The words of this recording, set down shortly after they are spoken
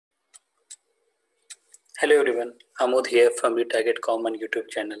Hello everyone, Amod here from the Target Common YouTube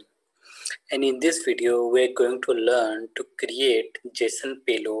channel. And in this video, we're going to learn to create JSON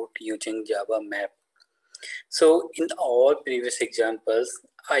payload using Java map. So in all previous examples,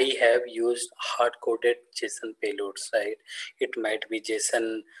 I have used hard-coded JSON payloads, right? It might be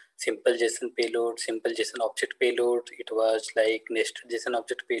simple JSON payload, simple JSON object payload. It was like nested JSON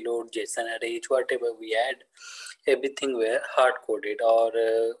object payload, JSON arrays, whatever we had. Everything were hard-coded or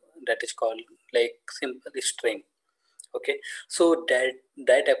that is called like simple string. Okay, so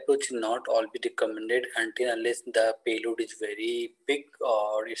that approach is not all be recommended unless the payload is very big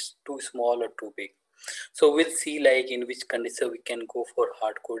or it's too small or too big. So we'll see like in which condition we can go for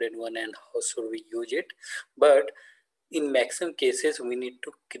hard coded one and how should we use it. But in maximum cases we need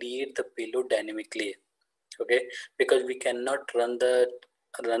to create the payload dynamically. Okay, because we cannot run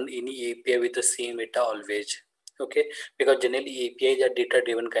any API with the same data always. Okay, because generally APIs are data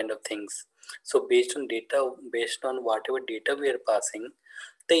driven kind of things. So based on whatever data we are passing,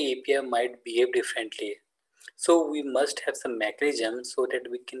 the API might behave differently. So we must have some mechanism so that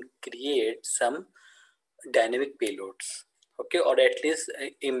we can create some dynamic payloads. Okay, or at least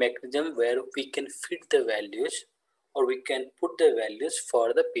a mechanism where we can fit the values or we can put the values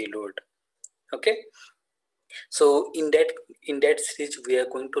for the payload. Okay, so in that series we are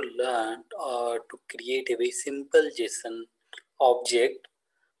going to learn to create a very simple JSON object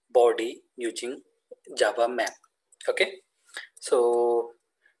body using Java map. Okay, so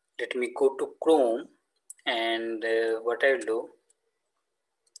let me go to Chrome and what I'll do,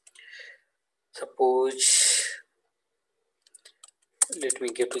 suppose let me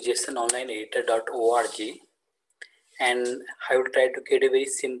go to jasononlineeditor.org and I will try to create a very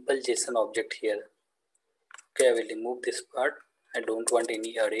simple JSON object here. Okay, I will remove this part. I don't want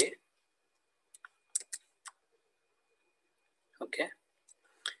any array. Okay,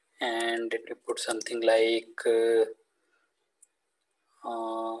 and let me put something like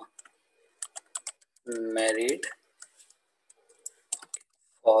married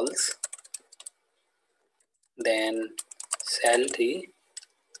false, then salary,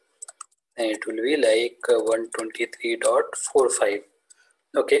 then it will be like 123.45.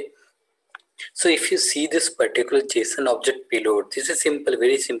 okay, so if you see this particular JSON object payload, this is simple,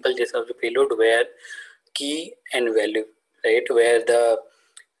 very simple JSON object payload where key and value, right, where the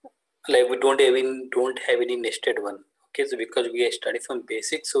like we don't have any nested one. Okay, so because we are studying from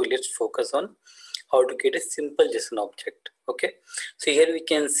basics, so let's focus on how to get a simple JSON object. Okay, so here we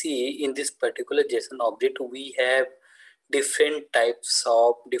can see in this particular JSON object we have different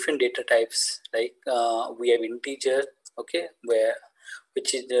data types, like we have integer, okay,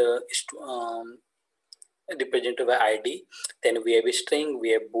 which is the represented by ID, then we have a string,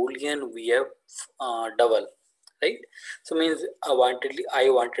 we have boolean, we have double, right? So means I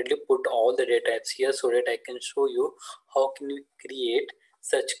wantedly put all the data types here so that I can show you how can we create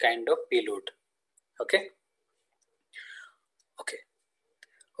such kind of payload. Okay,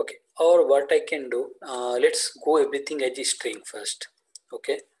 okay, or what I can do, let's go everything as a string first.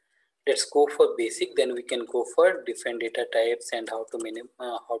 Okay, let's go for basic, then we can go for different data types and how to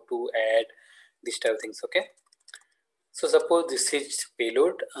add these type of things. Okay, so suppose this is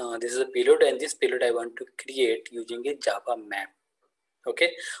payload, this is a payload, and this payload I want to create using a Java map.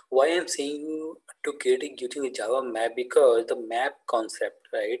 Okay, why I'm saying you to create it using a Java map, because the map concept,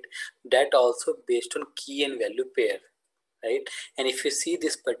 right, that also based on key and value pair, right? And if you see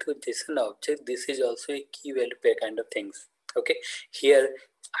this particular JSON object, this is also a key value pair kind of things. Okay, here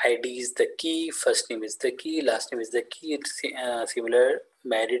ID is the key, first name is the key, last name is the key. It's similar,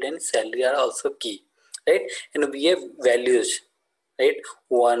 married and salary are also key, right? And we have values, right?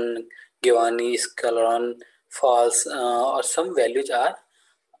 One, Givani, Scalaron, false, or some values are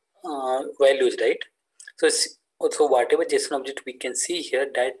values, right? So also whatever JSON object we can see here,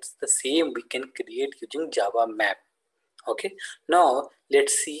 that's the same we can create using Java map. Okay, now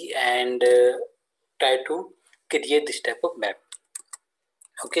let's see and try to create this type of map.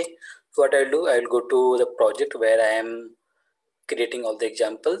 Okay, so what I'll do, I'll go to the project where I am creating all the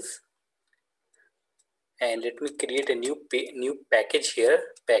examples, and let me create a new package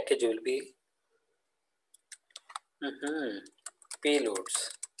here. Package will be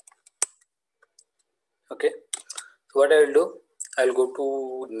payloads. Okay, so what I will do, I'll go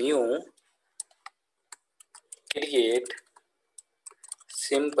to new, create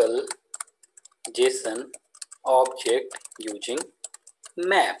simple JSON object using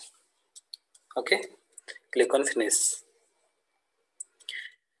map. Okay, click on finish.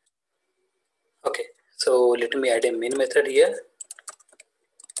 Okay, so let me add a main method here.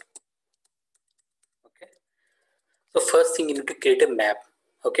 Okay, so first thing you need to create a map.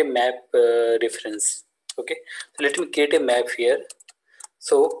 Okay, map reference. Okay, so let me create a map here.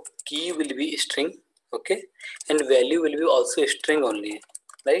 So key will be string, okay, and value will be also string only,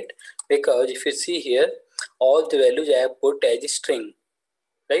 right? Because if you see here, all the values I have put as a string,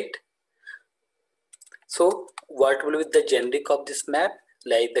 right? So what will be the generic of this map?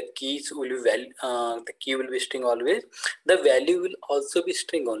 Like the keys will be the key will be string always. The value will also be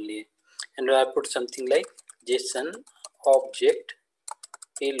string only, and I put something like JSON Object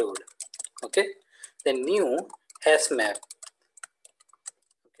payload. Okay, the new hash map.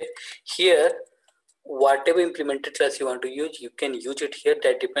 Okay, here whatever implemented class you want to use, you can use it here.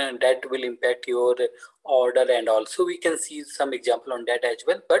 That will impact your order, and also we can see some example on that as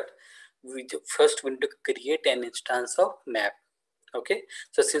well. But first we need to create an instance of map. Okay,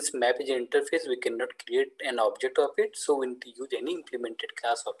 so since map is an interface, we cannot create an object of it, so we need to use any implemented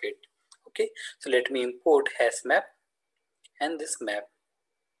class of it. Okay, so let me import hash map and this map.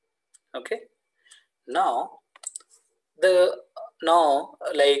 Okay, now the now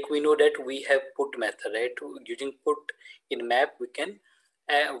like we know that we have put method, right? Using put in map, we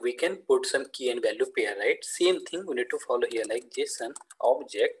can put some key and value pair, right? Same thing we need to follow here, like JSON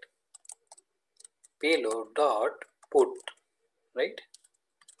Object payload dot put, right?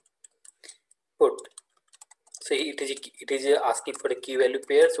 Put. So it is asking for the key value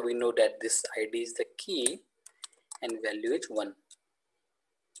pair, so we know that this ID is the key and value is 1.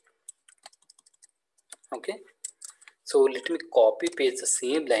 Okay, so let me copy paste the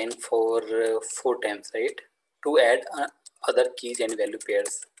same line for 4 times, right, to add other keys and value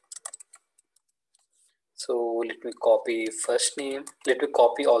pairs. So let me copy first name. Let me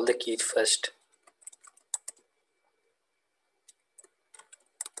copy all the keys first.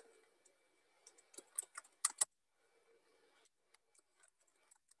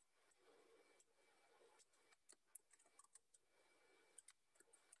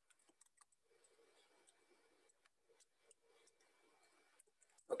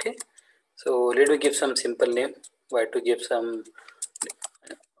 Okay, so let me give some simple name. Why to give some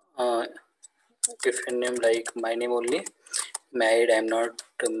uh, different name, like my name only. Married, I'm not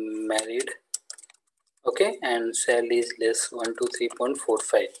married. Okay, and cell is less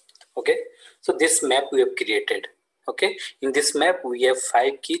 123.45. Okay, so this map we have created. Okay, in this map we have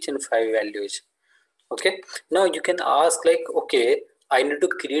 5 keys and 5 values. Okay, now you can ask like, okay, I need to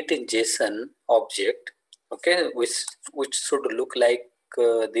create a JSON object, okay, which should look like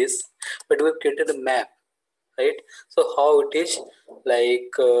this, but we've created a map, right? So how it is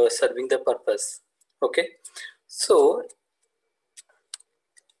like serving the purpose? Okay, so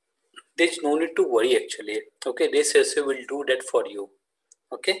there's no need to worry actually. Okay, this essay will do that for you.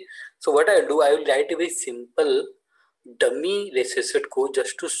 Okay, so what I'll do, I will write a very simple dummy recessive code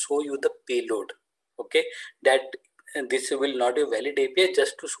just to show you the payload. Okay, that this will not be valid API,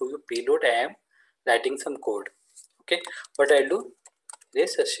 just to show you payload I am writing some code. Okay, what I'll do,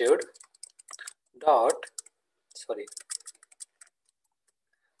 recessive dot, sorry,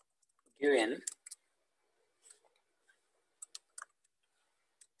 given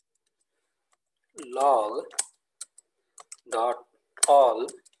log dot all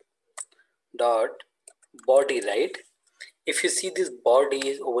dot body, right? If you see, this body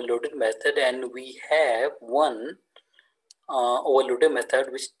is overloaded method, and we have one overloaded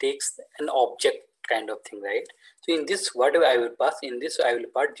method which takes an object kind of thing, right? So in this, whatever I will pass, in this I will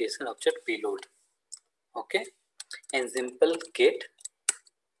pass JSON object payload. Okay, and simple get.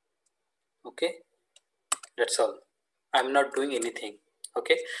 Okay, that's all. I'm not doing anything.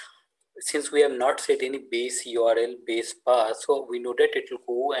 Okay, since we have not set any base URL, base path, so we know that it will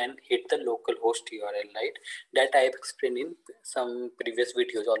go and hit the local host URL, right? That I have explained in some previous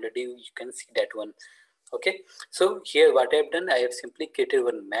videos already. You can see that one. Okay, so here what I have done, I have simply created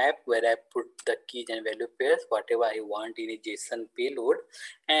one map where I put the keys and value pairs, whatever I want in a JSON payload,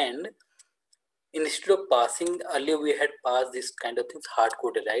 and instead of passing, earlier we had passed this kind of things hard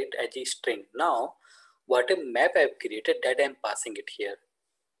coded, right, as a string. Now what a map I have created, that I am passing it here.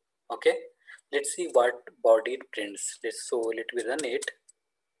 Okay, let's see what body it prints. Let me run it.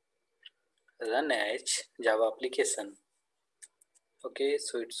 Run as Java application. Okay,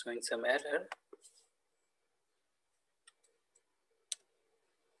 so it's showing some error.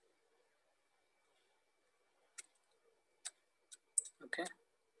 Okay,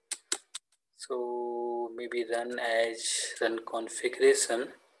 so maybe run as run configuration.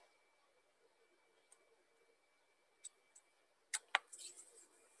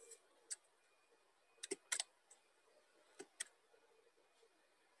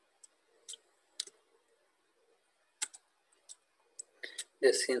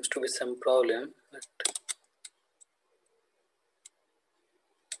 There seems to be some problem, but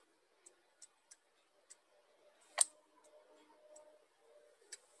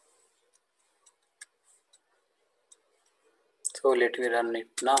So let me run it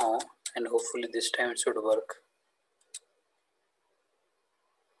now, and hopefully this time it should work.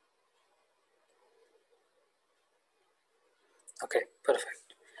 Okay,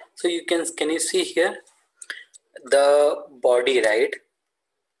 perfect. So can you see here the body, right?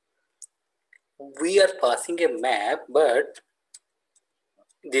 We are passing a map, but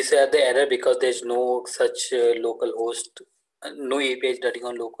these are the error because there's no such local host, no API is running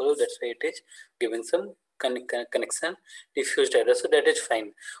on local host. That's why it is giving some connection diffused error. So that is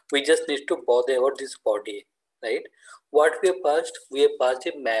fine. We just need to bother about this body, right? What we have passed? We have passed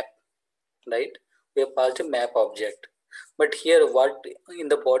a map, right? We have passed a map object. But here, what in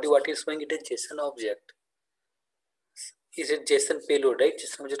the body? What is showing? It is JSON object. Is it JSON payload, right?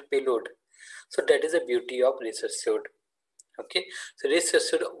 JSON object payload. So that is the beauty of recursive. Okay, so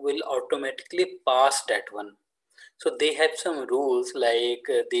recursive will automatically pass that one. So they have some rules like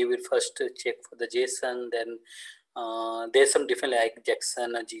they will first check for the JSON, then there's some different like JSON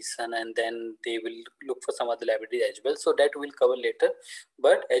or JSON, and then they will look for some other library as well. So that we'll cover later.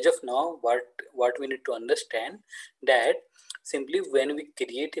 But as of now, what we need to understand that simply when we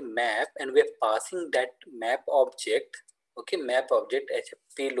create a map and we are passing that map object, okay, map object as a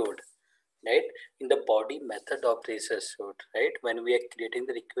payload, right, in the body method of recursive, right, when we are creating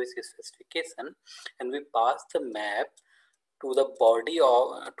the request specification and we pass the map to the body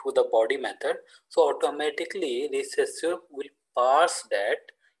or to the body method, so automatically recursive will pass that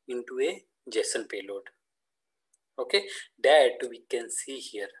into a JSON payload. Okay, that we can see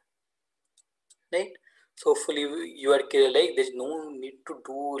here, right? So hopefully you are clear, like there's no need to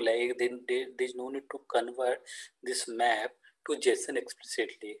do like there's no need to convert this map to JSON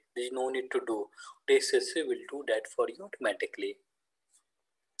explicitly. There's no need to do. Recursive will do that for you automatically.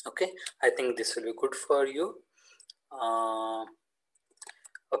 Okay, I think this will be good for you.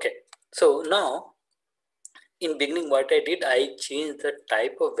 Okay, so now in beginning what I did, I changed the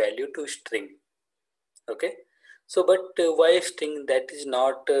type of value to string. Okay, so but why string? That is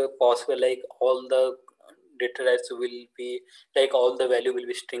not possible. Like all the data types will be like all the value will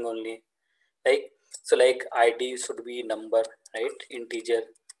be string only. Like so, like ID should be number, right? Integer.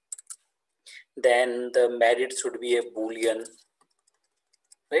 Then the married should be a boolean,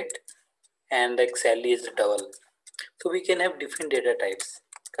 right? And like Sally is double. So we can have different data types,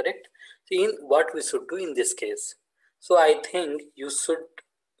 correct? So in what we should do in this case, so I think you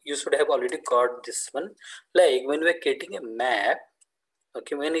should have already got this one. Like when we're creating a map,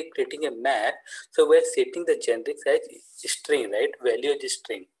 okay, when we're creating a map, so we're setting the generic as string, right? Value is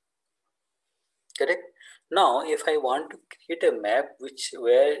string, correct? Now if I want to create a map which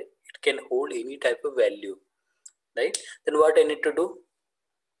where it can hold any type of value, right, then what I need to do,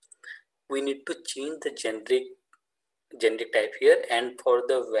 we need to change the generic type here, and for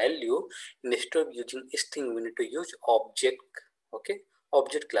the value instead of using string we need to use object. Okay,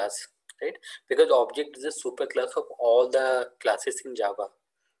 object class, right, because object is a super class of all the classes in Java.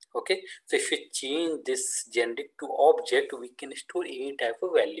 Okay, so if we change this generic to object, we can store any type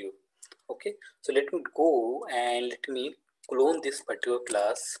of value. Okay, so let me go and let me clone this particular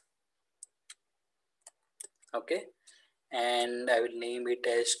class. Okay, and I will name it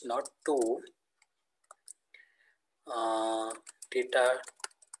as not to data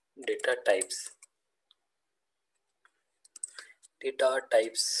types. Data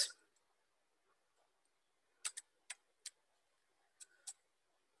types.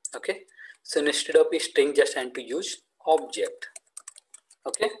 Okay, so instead of a string, just I need to use object.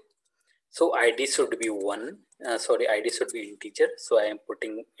 Okay, so ID should be 1. Sorry, ID should be integer. So I am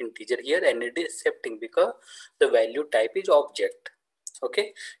putting integer here, and it is accepting because the value type is object.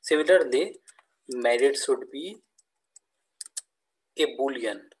 Okay, similarly, married should be a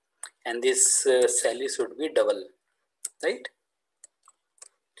boolean, and this Sally should be double, right?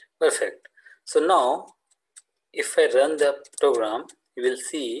 Perfect. So now if I run the program, you will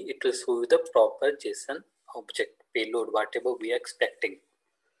see it will show you the proper JSON object payload, whatever we are expecting.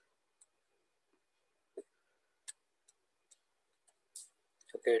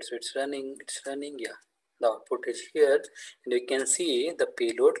 Okay, so it's running, yeah. The output is here, and you can see the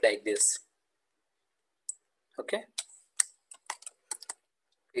payload like this. Okay,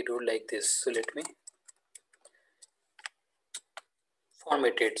 payload like this. So let me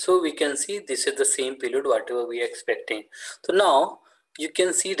format it. So we can see this is the same payload, whatever we are expecting. So now you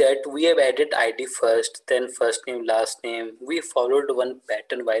can see that we have added ID first, then first name, last name. We followed one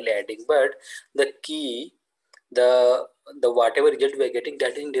pattern while adding, but the key, the whatever result we are getting,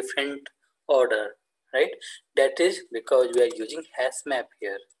 that is in different order, right? That is because we are using hash map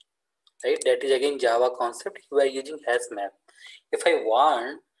here, right? That is again Java concept. We are using hash map. If I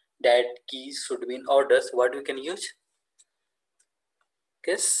want that keys should be in order, so what we can use?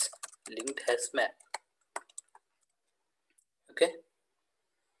 is linked hash map. Okay.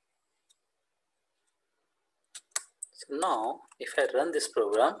 So now if I run this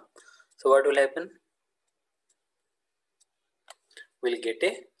program, so what will happen? We'll get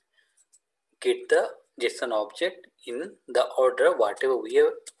the JSON object in the order whatever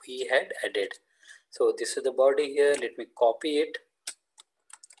we had added. So this is the body here. Let me copy it.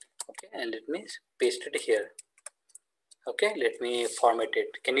 Okay, and let me paste it here. Okay, let me format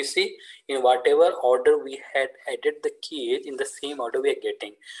it. Can you see in whatever order we had added the keys, in the same order we are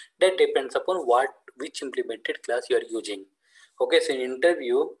getting? That depends upon which implemented class you are using. Okay, so in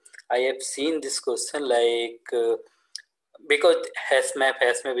interview I have seen this question like because hash map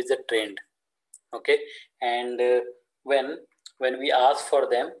is a trend. Okay, and when we ask for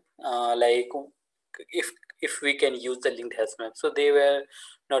them like if we can use the linked hash map, so they were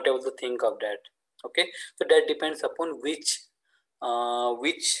not able to think of that. Okay, so that depends upon which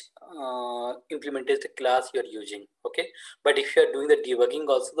implementation class you are using. Okay, but if you are doing the debugging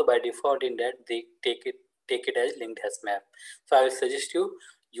also, so by default in that they take it as linked hash map. So I will suggest you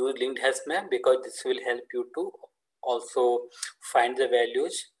use linked hash map because this will help you to also find the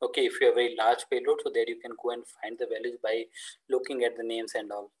values. Okay, if you have a very large payload, so there you can go and find the values by looking at the names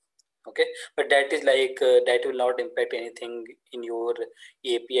and all. Okay, but that is like that will not impact anything in your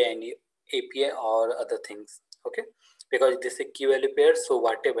API or other things. Okay, because this is a key value pair, so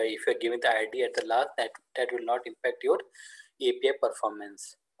whatever if you're giving the ID at the last, that will not impact your API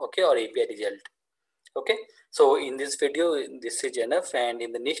performance. Okay, or API result. Okay, so in this video this is enough, and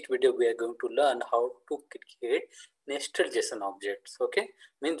in the next video we are going to learn how to create nested JSON objects. Okay,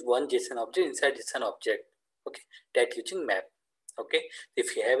 means one JSON object inside JSON object. Okay, that using map. Okay,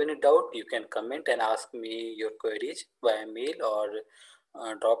 if you have any doubt you can comment and ask me your queries via mail, or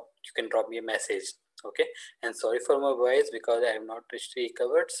you can drop me a message. Okay, and sorry for my voice because I have not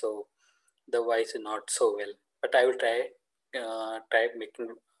recovered, so the voice is not so well, but I will try making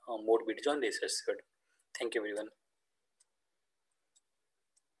more videos on this episode. Thank you everyone.